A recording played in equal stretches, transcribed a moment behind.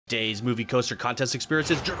Today's movie coaster contest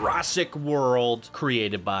experience is Jurassic World,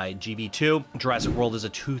 created by GB2. Jurassic World is a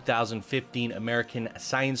 2015 American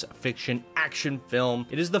science fiction action film.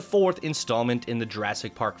 It is the fourth installment in the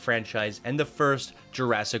Jurassic Park franchise and the first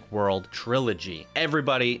Jurassic World trilogy.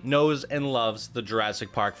 Everybody knows and loves the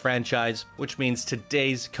Jurassic Park franchise, which means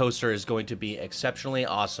today's coaster is going to be exceptionally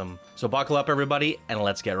awesome. So buckle up, everybody, and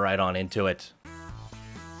let's get right on into it.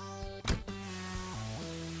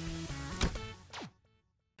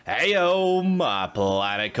 Heyo, my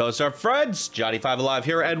Planet Coaster friends! Johnny5 Alive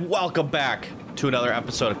here, and welcome back to another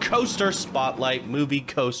episode of Coaster Spotlight Movie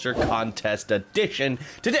Coaster Contest Edition.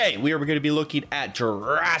 Today, we are going to be looking at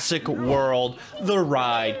Jurassic World, the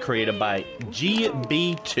ride created by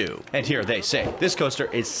GB2. And here they say, this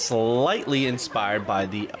coaster is slightly inspired by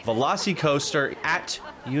the Velocicoaster at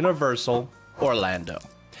Universal Orlando.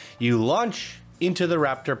 You launch into the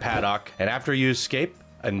Raptor paddock, and after you escape,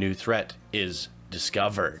 a new threat is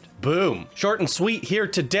discovered. Boom. Short and sweet here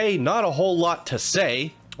today, not a whole lot to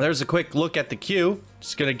say. There's a quick look at the queue.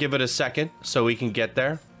 Just gonna give it a second so we can get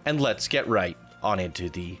there. And let's get right on into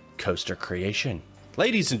the coaster creation.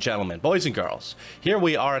 Ladies and gentlemen, boys and girls, here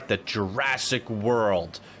we are at the Jurassic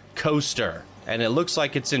World coaster. And it looks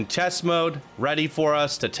like it's in test mode, ready for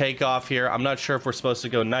us to take off here. I'm not sure if we're supposed to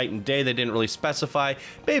go night and day. They didn't really specify.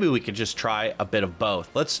 Maybe we could just try a bit of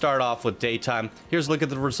both. Let's start off with daytime. Here's a look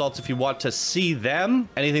at the results if you want to see them.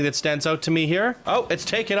 Anything that stands out to me here? Oh, it's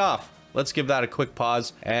taken off. Let's give that a quick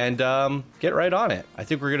pause and get right on it. I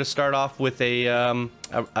think we're gonna start off with a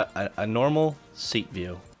normal seat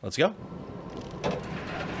view. Let's go.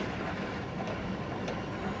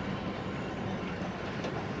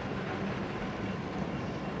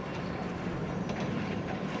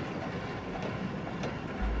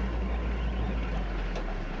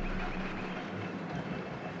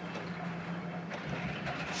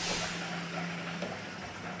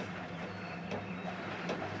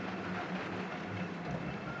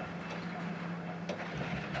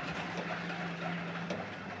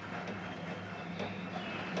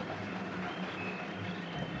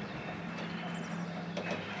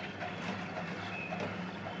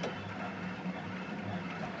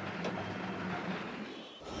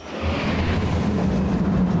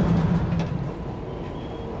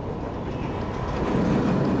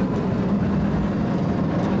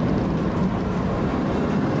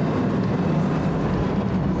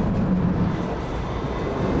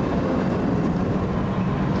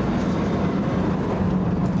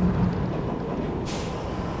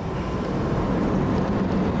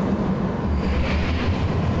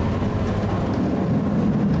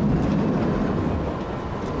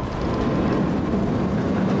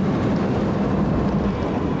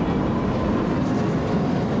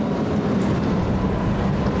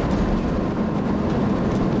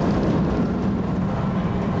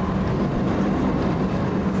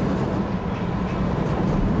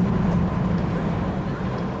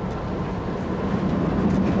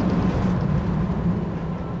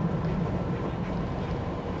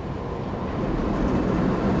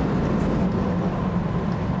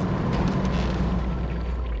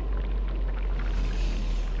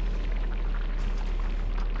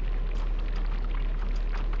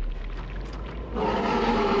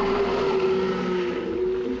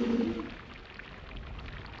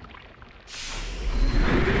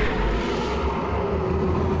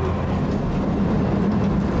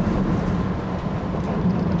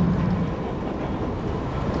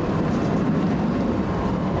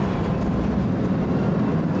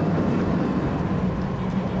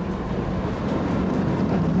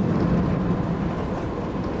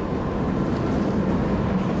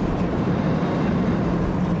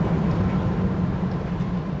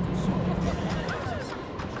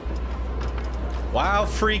 Wow,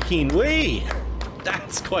 freaking wee!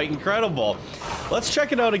 That's quite incredible. Let's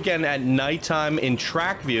check it out again at nighttime in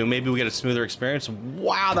track view. Maybe we get a smoother experience.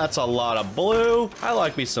 Wow, that's a lot of blue. I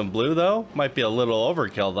like me some blue though. Might be a little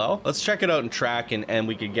overkill though. Let's check it out in track and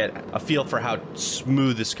we can get a feel for how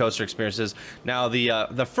smooth this coaster experience is. Now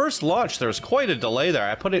the first launch, there was quite a delay there.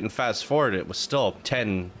 I put it in fast forward. It was still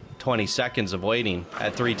 10-20 seconds of waiting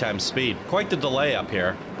at 3 times speed. Quite the delay up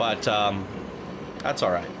here, but that's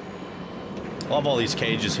all right. Love all these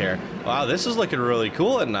cages here. Wow, this is looking really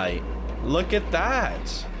cool at night. Look at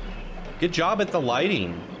that. Good job at the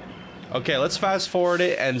lighting. Okay, let's fast forward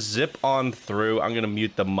it and zip on through. I'm gonna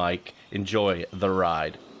mute the mic. Enjoy the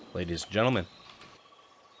ride, ladies and gentlemen.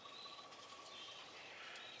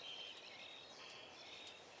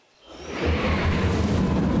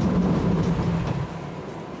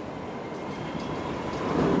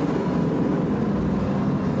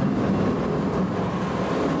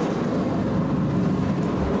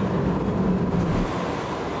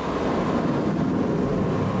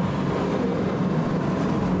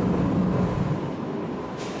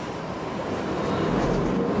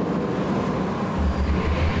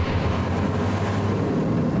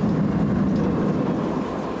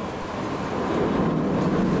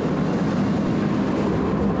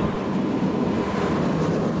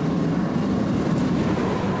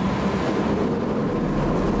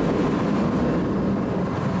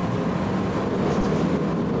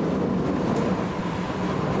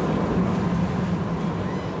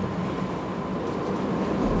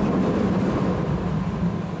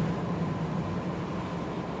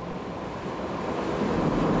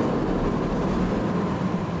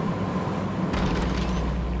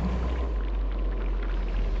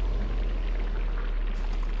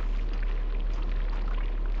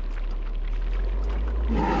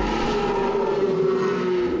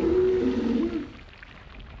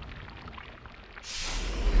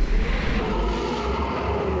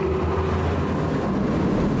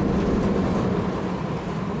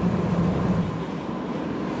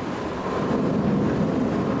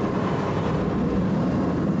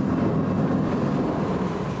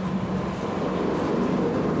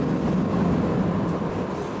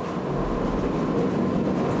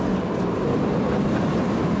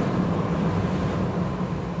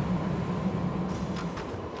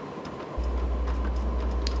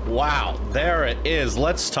 there it is.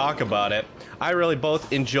 Let's talk about it. I really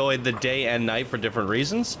both enjoyed the day and night for different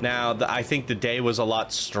reasons. Now, I think the day was a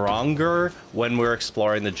lot stronger when we were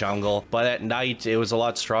exploring the jungle, but at night it was a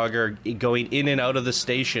lot stronger going in and out of the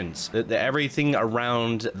stations. Everything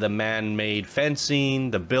around the man-made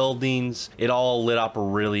fencing, the buildings, it all lit up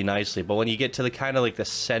really nicely. But when you get to the kind of like the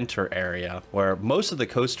center area where most of the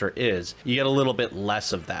coaster is, you get a little bit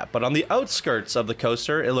less of that. But on the outskirts of the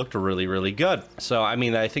coaster, it looked really, really good. So, I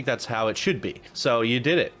mean, I think that's how it should be. So you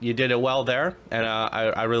did it. You did it well there. And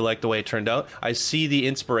I really like the way it turned out. I see the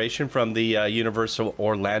inspiration from the Universal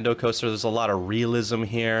Orlando coaster. There's a lot of realism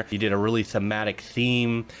here. You did a really thematic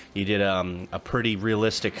theme. You did a pretty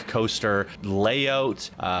realistic coaster layout.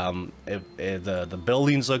 The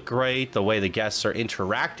buildings look great. The way the guests are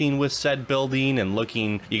interacting with said building and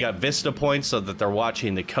looking. You got vista points so that they're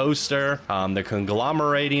watching the coaster. They're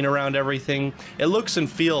conglomerating around everything. It looks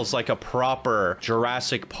and feels like a proper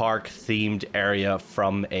Jurassic Park themed area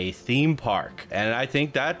from a theme park. And I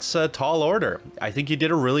think that's a tall order. I think you did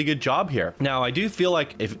a really good job here. Now, I do feel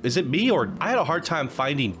like, is it me or I had a hard time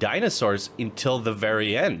finding dinosaurs until the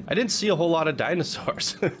very end. I didn't see a whole lot of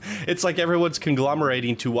dinosaurs. It's like everyone's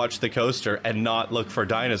conglomerating to watch the coaster and not look for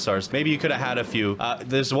dinosaurs. Maybe you could have had a few.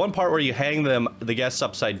 There's one part where you hang the guests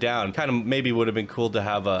upside down. Kind of maybe would have been cool to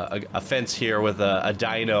have a fence here with a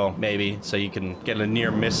dino, maybe, so you can get a near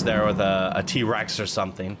miss there with a T-Rex or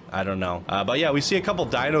something. I don't know. But yeah, we see a couple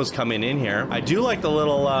dinos coming in here. I do like the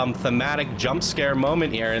little thematic jump scare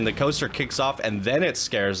moment here, and the coaster kicks off and then it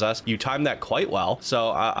scares us. You timed that quite well.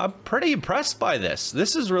 So I'm pretty impressed by this.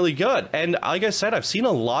 This is really good. And like I said, I've seen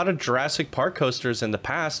a lot of Jurassic Park coasters in the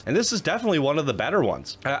past, and this is definitely one of the better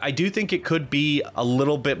ones. I do think it could be a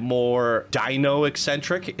little bit more dino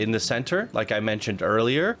eccentric in the center, like I mentioned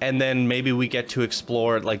earlier. And then maybe we get to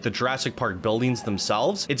explore like the Jurassic Park buildings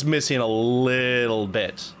themselves. It's missing a little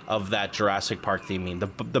bit of that Jurassic Park theming.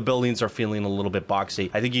 The buildings are feeling a little bit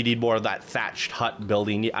boxy. I think you need more of that thatched hut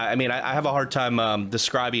building. I mean, I have a hard time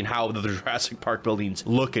describing how the Jurassic Park buildings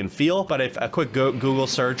look and feel, but if a quick Google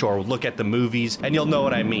search or look at the movies and you'll know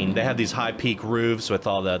what I mean. They have these high peak roofs with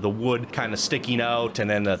all the wood kind of sticking out, and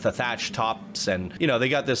then the thatched tops, and you know, they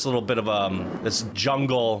got this little bit of this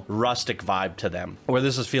jungle rustic vibe to them, where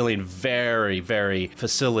this is feeling very, very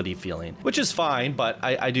facility feeling, which is fine, but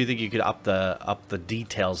I do think you could up the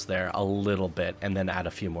details there a little bit and then add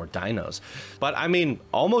a few more dinos. But I mean,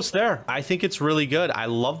 almost there. I think it's really good. I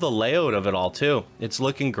love the layout of it all too. It's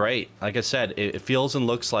looking great. Like I said, it feels and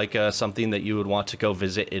looks like something that you would want to go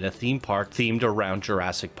visit in a theme park themed around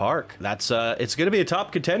Jurassic Park. That's it's going to be a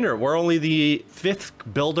top contender. We're only the 5th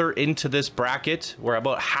builder into this bracket. We're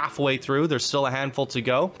about halfway through. There's still a handful to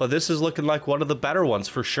go, but this is looking like one of the better ones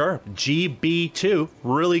for sure. GB2,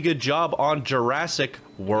 really good job on Jurassic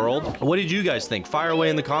World. What did you guys think? Fire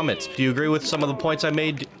away in the comments. Do you agree with some of the points I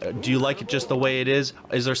made? Do you like it just the way it is?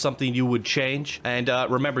 Is there something you would change? And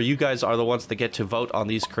remember, you guys are the ones that get to vote on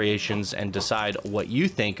these creations and decide what you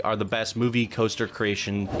think are the best movie coaster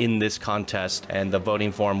creation in this contest. And the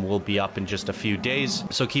voting form will be up in just a few days,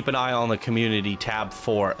 so keep an eye on the community tab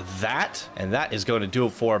for that. And that is going to do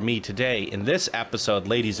it for me today in this episode,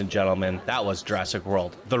 ladies and gentlemen. That was Jurassic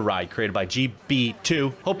World, the ride, created by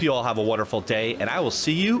GB2. Hope you all have a wonderful day, and I will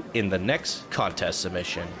see you in the next contest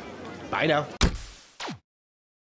submission. Bye now.